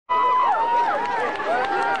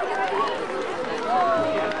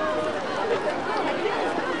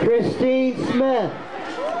Christine Smith.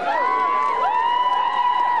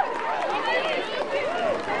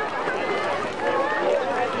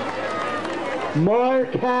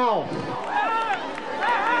 Mark House.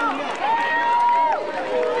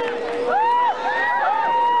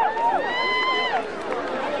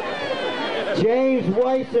 James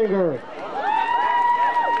Weisinger.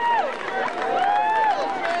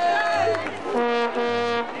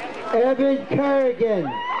 Evan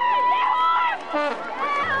Kerrigan.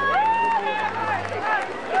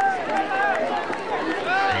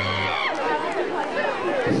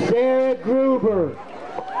 Sarah Gruber.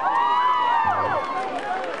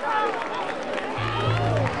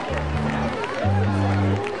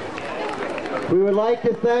 We would like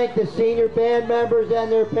to thank the senior band members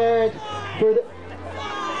and their parents for the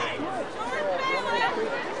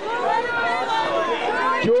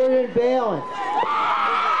Jordan Balin.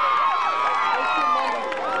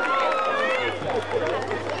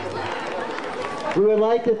 We would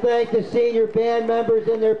like to thank the senior band members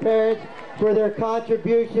and their parents for their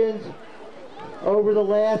contributions over the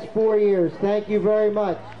last 4 years. Thank you very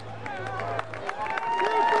much.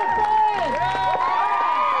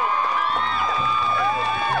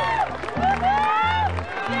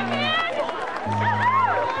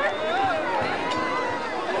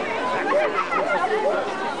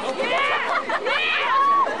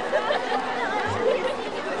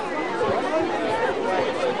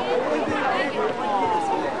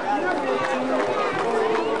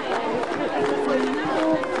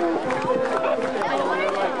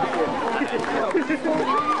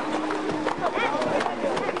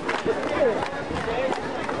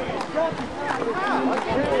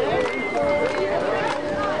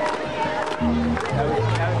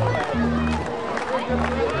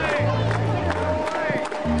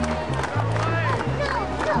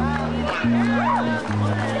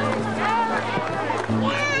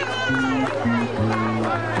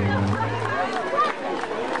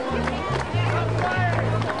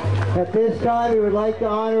 At this time, we would like to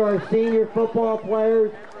honor our senior football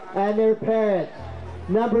players and their parents.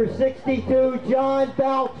 Number 62, John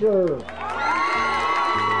Boucher.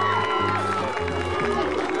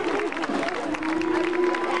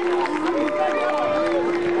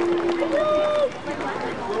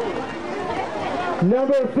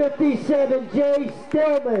 Number 57, Jay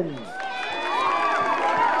Stillman.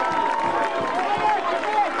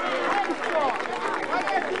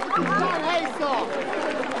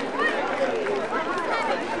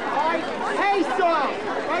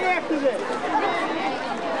 Right after this.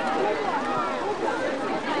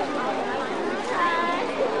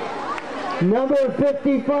 Number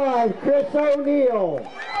 55, Chris O'Neill.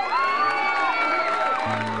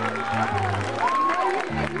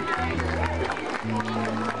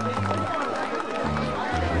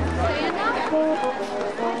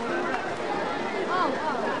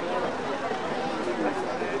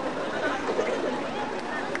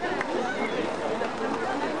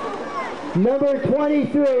 Number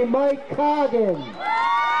 23, Mike Coggin.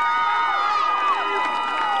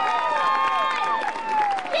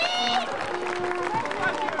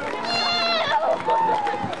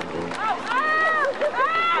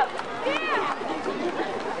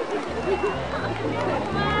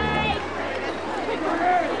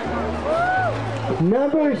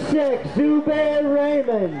 Number 6, Zubair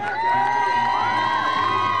Raymond.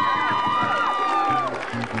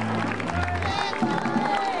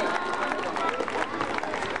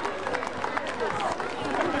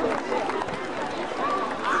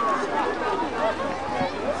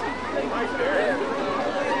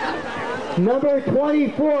 Number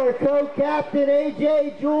 24, co-captain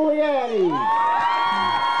A.J. Giuliani.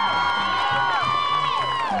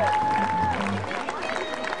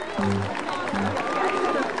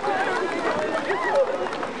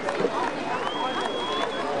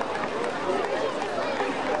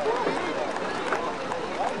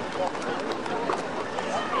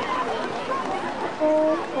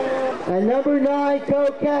 And number 9,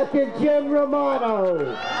 co-captain Jim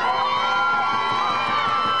Romano.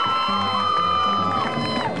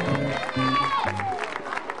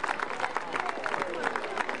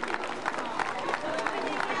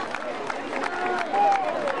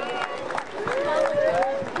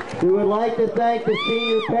 We would like to thank the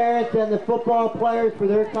senior parents and the football players for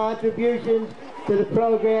their contributions to the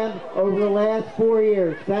program over the last 4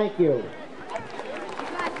 years. Thank you.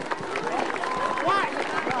 One,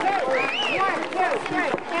 two,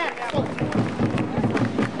 three.